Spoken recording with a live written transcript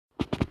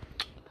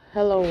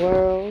Hello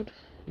world,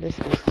 this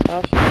is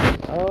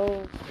Tasha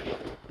O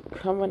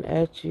coming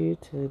at you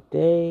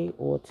today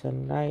or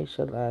tonight,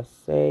 should I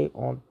say,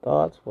 on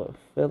thoughts with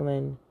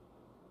feeling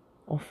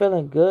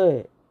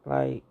good,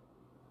 like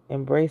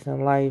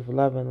embracing life,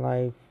 loving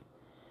life,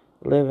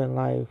 living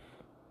life.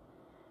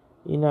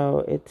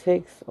 It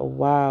takes a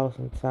while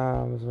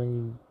sometimes when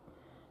you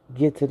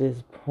get to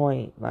this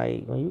point.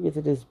 Like when you get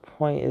to this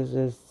point, it's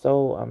just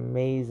so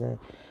amazing.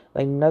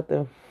 Like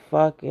nothing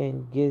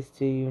fucking gets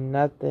to you,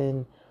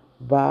 nothing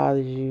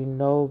bothers you,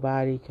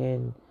 nobody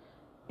can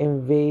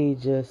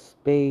invade your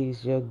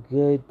space, your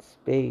good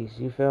space.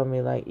 You feel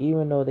me? Like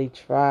even though they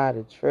try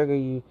to trigger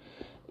you,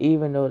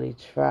 even though they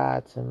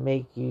try to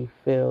make you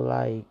feel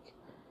like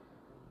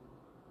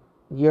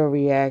your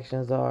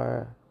reactions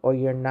are or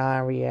your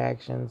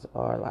non-reactions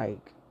are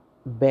like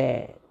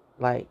bad.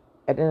 Like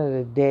at the end of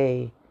the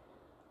day,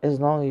 as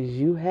long as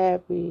you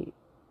happy,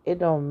 it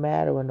don't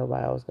matter what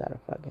nobody else gotta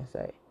fucking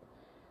say.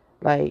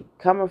 Like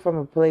coming from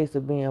a place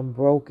of being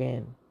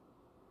broken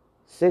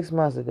 6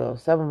 months ago,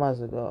 7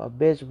 months ago, a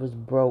bitch was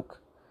broken.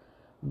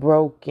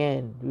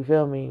 You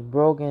feel me?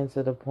 Broken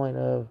to the point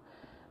of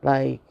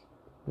like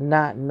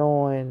not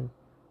knowing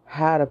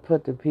how to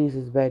put the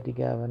pieces back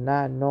together,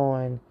 not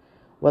knowing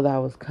whether I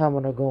was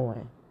coming or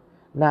going,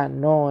 not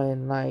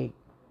knowing like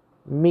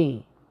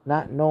me,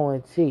 not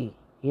knowing T.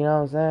 You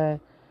know what I'm saying?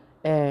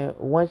 And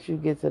once you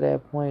get to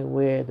that point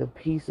where the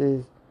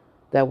pieces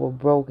that were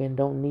broken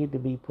don't need to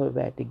be put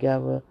back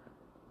together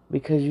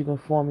because you can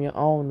form your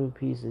own new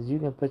pieces. You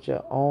can put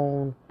your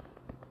own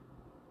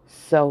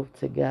self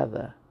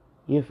together.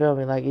 You feel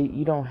me? Like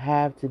you don't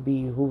have to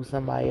be who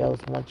somebody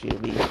else wants you to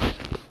be.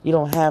 You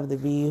don't have to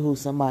be who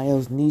somebody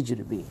else needs you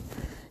to be.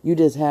 You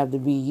just have to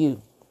be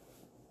you.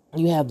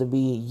 You have to be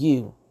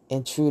you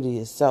and true to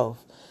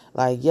yourself.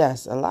 Like,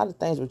 yes, a lot of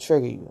things will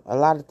trigger you. A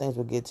lot of things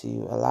will get to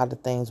you. A lot of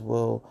things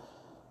will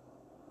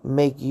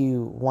make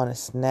you want to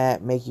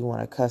snap, make you want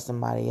to cuss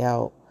somebody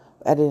out.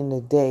 At the end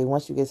of the day,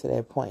 once you get to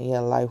that point in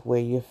your life where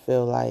you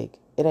feel like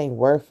it ain't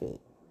worth it,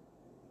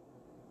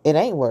 it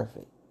ain't worth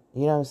it.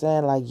 You know what I'm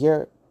saying? Like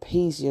your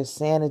peace, your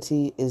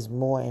sanity is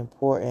more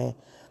important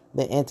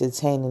than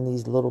entertaining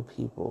these little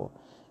people,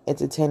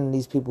 entertaining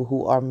these people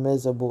who are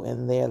miserable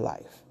in their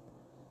life.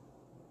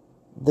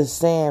 The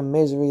saying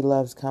misery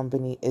loves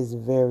company is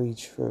very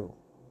true.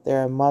 There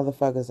are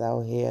motherfuckers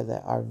out here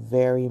that are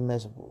very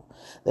miserable.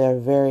 They're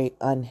very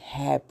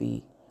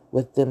unhappy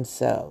with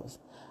themselves,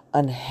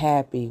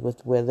 unhappy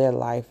with where their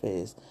life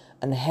is,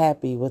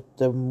 unhappy with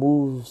the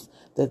moves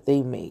that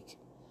they make.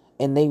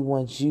 And they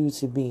want you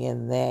to be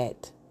in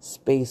that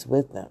space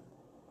with them.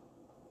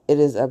 It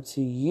is up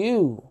to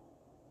you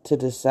to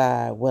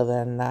decide whether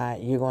or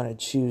not you're going to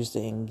choose to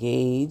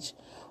engage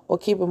or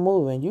keep it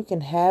moving. You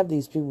can have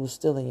these people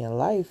still in your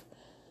life.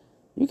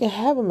 You can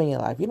have them in your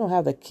life. You don't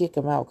have to kick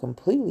them out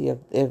completely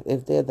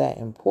if they're that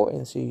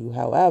important to you.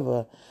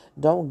 However,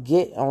 don't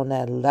get on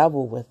that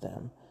level with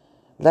them.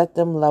 Let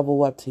them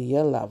level up to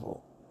your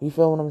level. You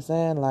feel what I'm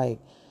saying? Like,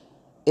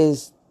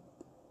 is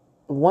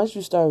once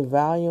you start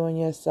valuing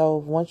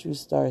yourself, once you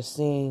start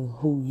seeing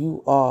who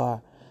you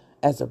are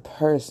as a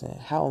person,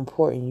 how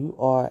important you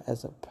are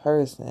as a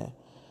person,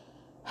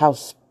 how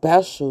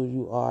special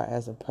you are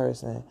as a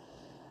person,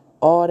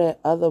 all that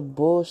other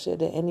bullshit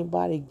that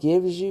anybody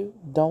gives you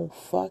don't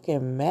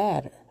fucking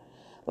matter.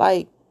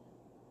 Like,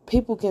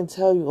 people can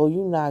tell you, oh,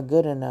 you're not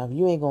good enough.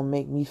 You ain't gonna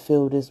make me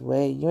feel this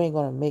way. You ain't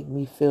gonna make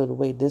me feel the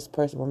way this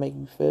person will make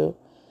you feel.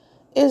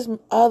 There's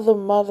other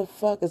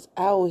motherfuckers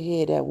out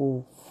here that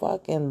will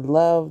fucking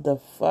love the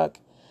fuck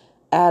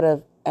out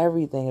of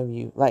everything of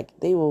you. Like,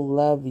 they will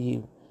love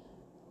you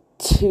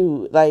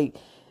too. Like,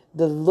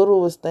 the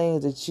littlest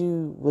things that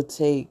you would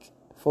take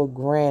for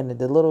granted,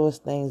 the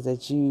littlest things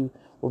that you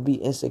would be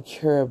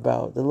insecure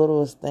about, the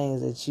littlest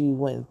things that you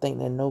wouldn't think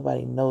that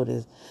nobody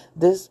noticed.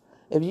 This,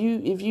 if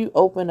you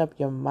open up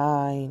your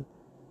mind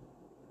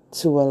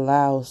to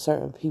allow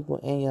certain people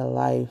in your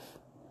life,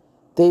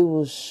 they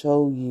will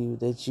show you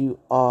that you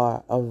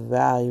are a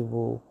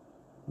valuable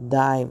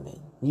diamond.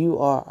 You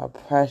are a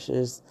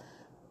precious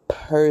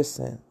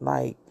person.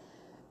 Like,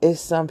 it's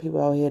some people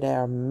out here that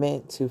are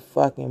meant to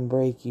fucking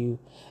break you,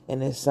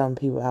 and there's some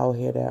people out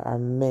here that are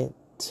meant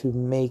to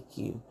make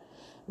you.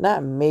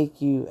 Not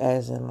make you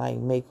as in like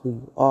make who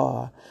you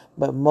are,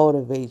 but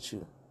motivate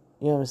you.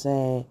 You know what I'm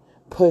saying?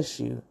 Push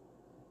you.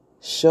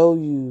 Show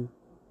you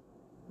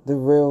the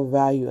real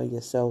value of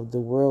yourself, the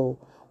real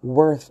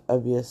worth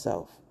of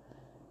yourself.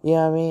 You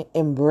know what I mean?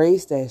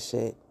 Embrace that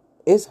shit.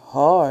 It's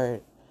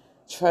hard.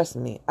 Trust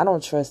me. I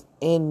don't trust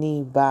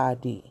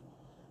anybody.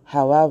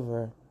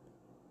 However,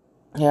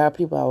 there are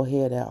people out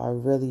here that are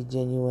really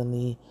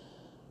genuinely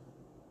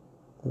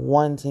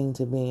wanting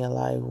to be in your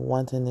life,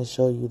 wanting to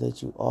show you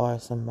that you are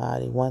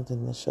somebody,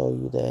 wanting to show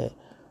you that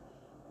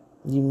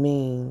you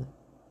mean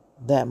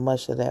that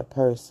much to that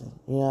person.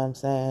 You know what I'm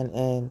saying?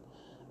 And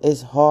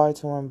it's hard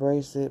to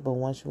embrace it, but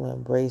once you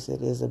embrace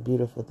it, it's a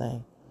beautiful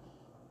thing.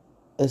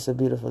 It's a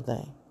beautiful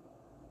thing.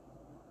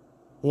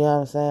 You know what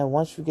I'm saying?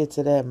 Once you get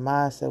to that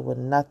mindset where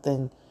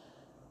nothing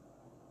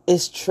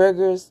It's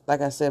triggers,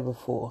 like I said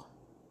before.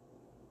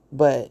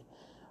 But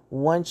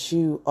once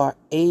you are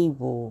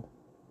able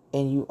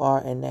and you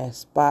are in that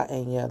spot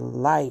in your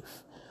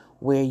life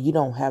where you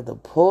don't have to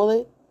pull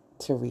it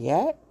to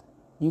react,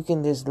 you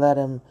can just let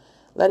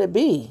it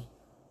be.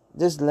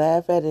 Just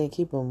laugh at it and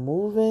keep it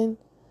moving.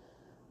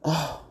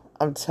 Oh,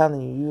 I'm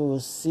telling you, you will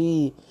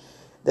see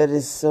that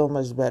it's so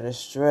much better,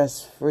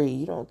 stress-free.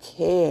 You don't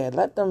care.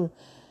 Let them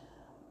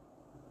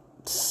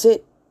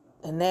sit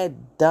in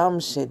that dumb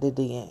shit that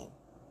they in.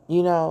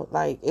 You know,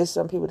 like, it's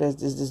some people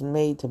that's just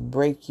made to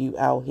break you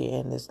out here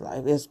in this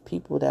life. There's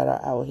people that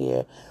are out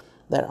here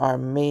that are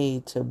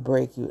made to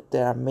break you,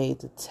 that are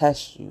made to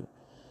test you,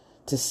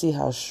 to see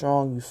how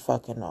strong you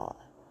fucking are.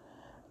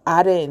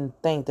 I didn't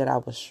think that I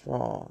was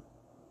strong.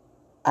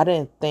 I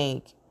didn't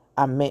think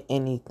I meant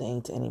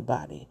anything to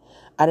anybody.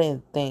 I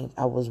didn't think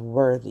I was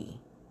worthy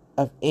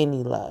of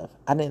any love.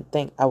 I didn't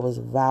think I was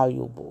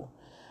valuable.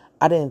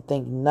 I didn't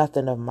think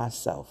nothing of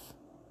myself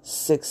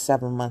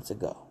 6-7 months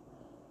ago.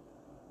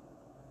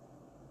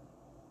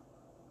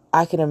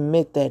 I can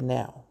admit that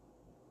now.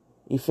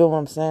 You feel what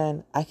I'm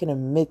saying? I can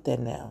admit that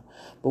now.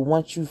 But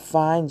once you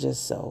find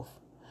yourself,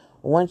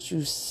 once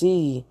you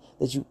see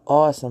that you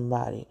are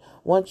somebody,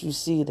 once you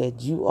see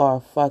that you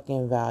are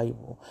fucking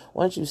valuable,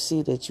 once you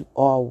see that you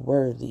are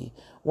worthy,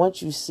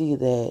 once you see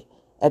that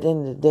at the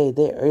end of the day,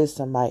 there is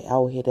somebody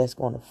out here that's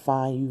going to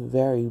find you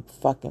very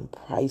fucking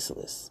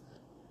priceless,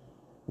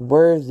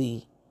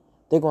 worthy,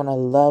 they're going to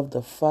love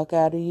the fuck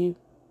out of you.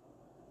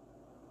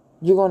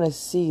 You're going to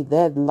see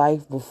that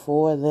life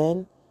before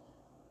then.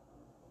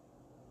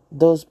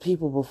 Those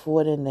people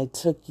before then that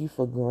took you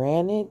for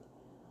granted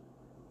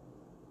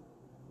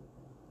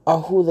are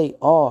who they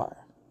are.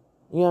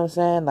 You know what I'm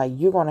saying? Like,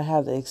 you're going to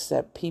have to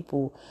accept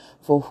people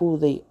for who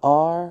they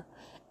are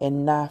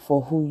and not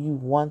for who you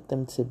want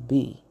them to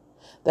be.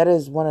 That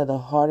is one of the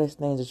hardest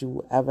things that you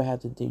will ever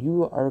have to do.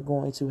 You are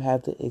going to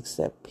have to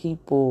accept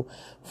people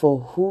for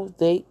who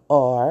they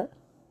are,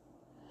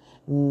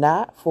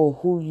 not for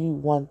who you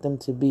want them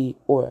to be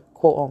or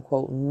quote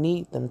unquote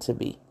need them to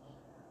be.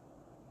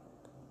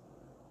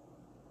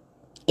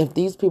 If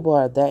these people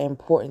are that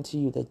important to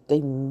you that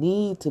they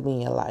need to be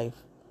in your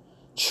life,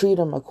 treat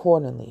them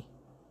accordingly.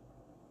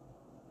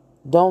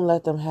 Don't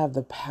let them have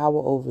the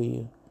power over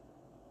you.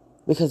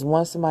 Because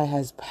once somebody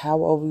has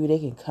power over you, they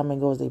can come and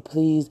go as they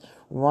please,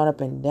 run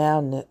up and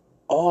down,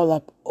 all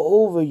up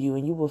over you,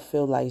 and you will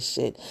feel like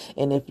shit.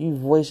 And if you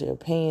voice your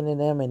opinion to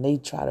them and they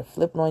try to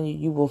flip it on you,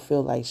 you will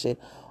feel like shit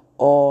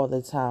all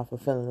the time for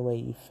feeling the way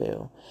you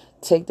feel.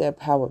 Take that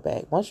power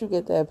back. Once you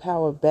get that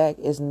power back,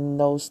 it's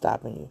no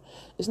stopping you.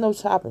 It's no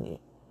stopping you.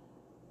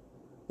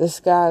 The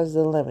sky's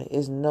the limit.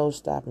 It's no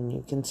stopping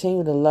you.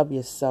 Continue to love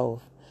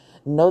yourself.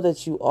 Know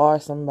that you are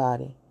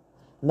somebody.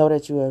 Know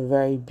that you are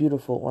very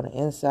beautiful on the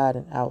inside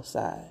and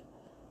outside.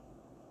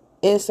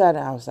 Inside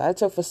and outside. It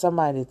took for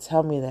somebody to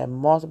tell me that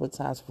multiple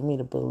times for me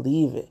to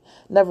believe it.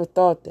 Never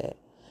thought that.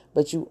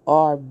 But you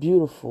are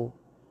beautiful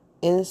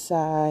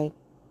inside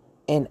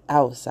and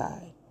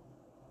outside.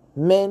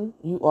 Men,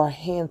 you are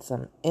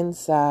handsome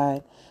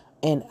inside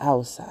and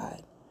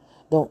outside.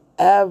 Don't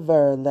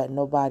ever let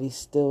nobody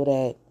steal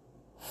that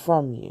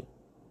from you.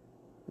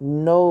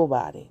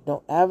 Nobody.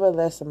 Don't ever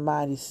let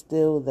somebody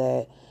steal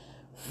that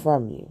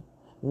from you.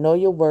 Know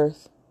your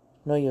worth.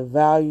 Know your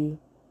value.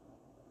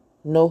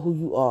 Know who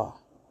you are.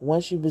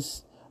 Once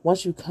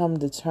you come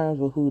to terms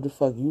with who the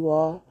fuck you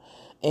are,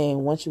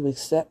 and once you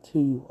accept who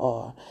you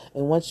are,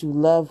 and once you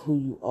love who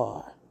you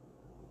are,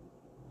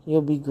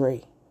 you'll be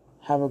great.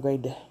 Have a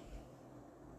great day.